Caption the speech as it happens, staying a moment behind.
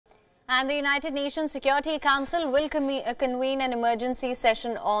And the United Nations Security Council will convene an emergency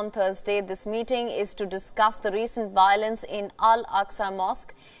session on Thursday. This meeting is to discuss the recent violence in Al-Aqsa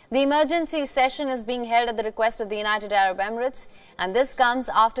mosque. The emergency session is being held at the request of the United Arab Emirates, and this comes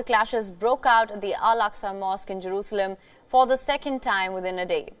after clashes broke out at the Al-Aqsa mosque in Jerusalem for the second time within a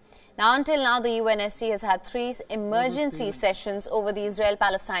day. Now, until now, the UNSC has had 3 emergency sessions over the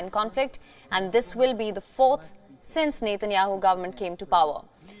Israel-Palestine conflict, and this will be the 4th since Netanyahu government came to power.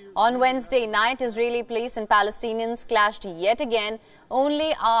 On Wednesday night, Israeli police and Palestinians clashed yet again,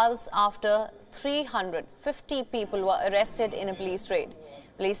 only hours after 350 people were arrested in a police raid.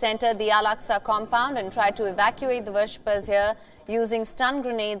 Police entered the Al-Aqsa compound and tried to evacuate the worshippers here using stun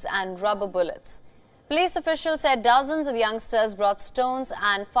grenades and rubber bullets. Police officials said dozens of youngsters brought stones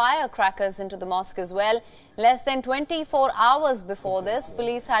and firecrackers into the mosque as well. Less than 24 hours before this,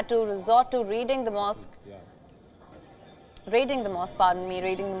 police had to resort to raiding the mosque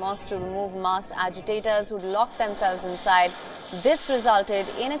to remove masked agitators who locked themselves inside. This resulted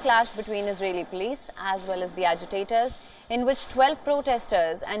in a clash between Israeli police as well as the agitators, in which 12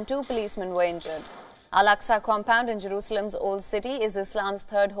 protesters and 2 policemen were injured. Al-Aqsa compound in Jerusalem's Old City is Islam's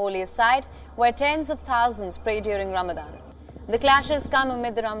 3rd holiest site, where tens of thousands pray during Ramadan. The clashes come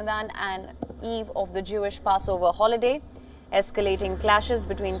amid the Ramadan and eve of the Jewish Passover holiday. Escalating clashes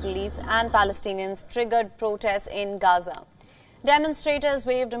between police and Palestinians triggered protests in Gaza. Demonstrators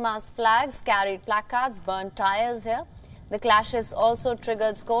waved Hamas flags, carried placards, burned tires here. The clashes also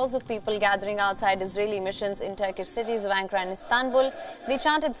triggered scores of people gathering outside Israeli missions in Turkish cities of Ankara and Istanbul. They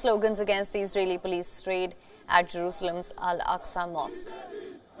chanted slogans against the Israeli police raid at Jerusalem's Al-Aqsa mosque.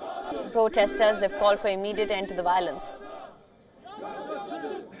 Protesters, they've called for immediate end to the violence.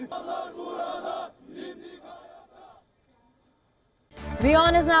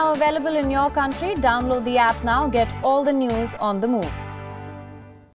 WION is now available in your country. Download the app now. Get all the news on the move.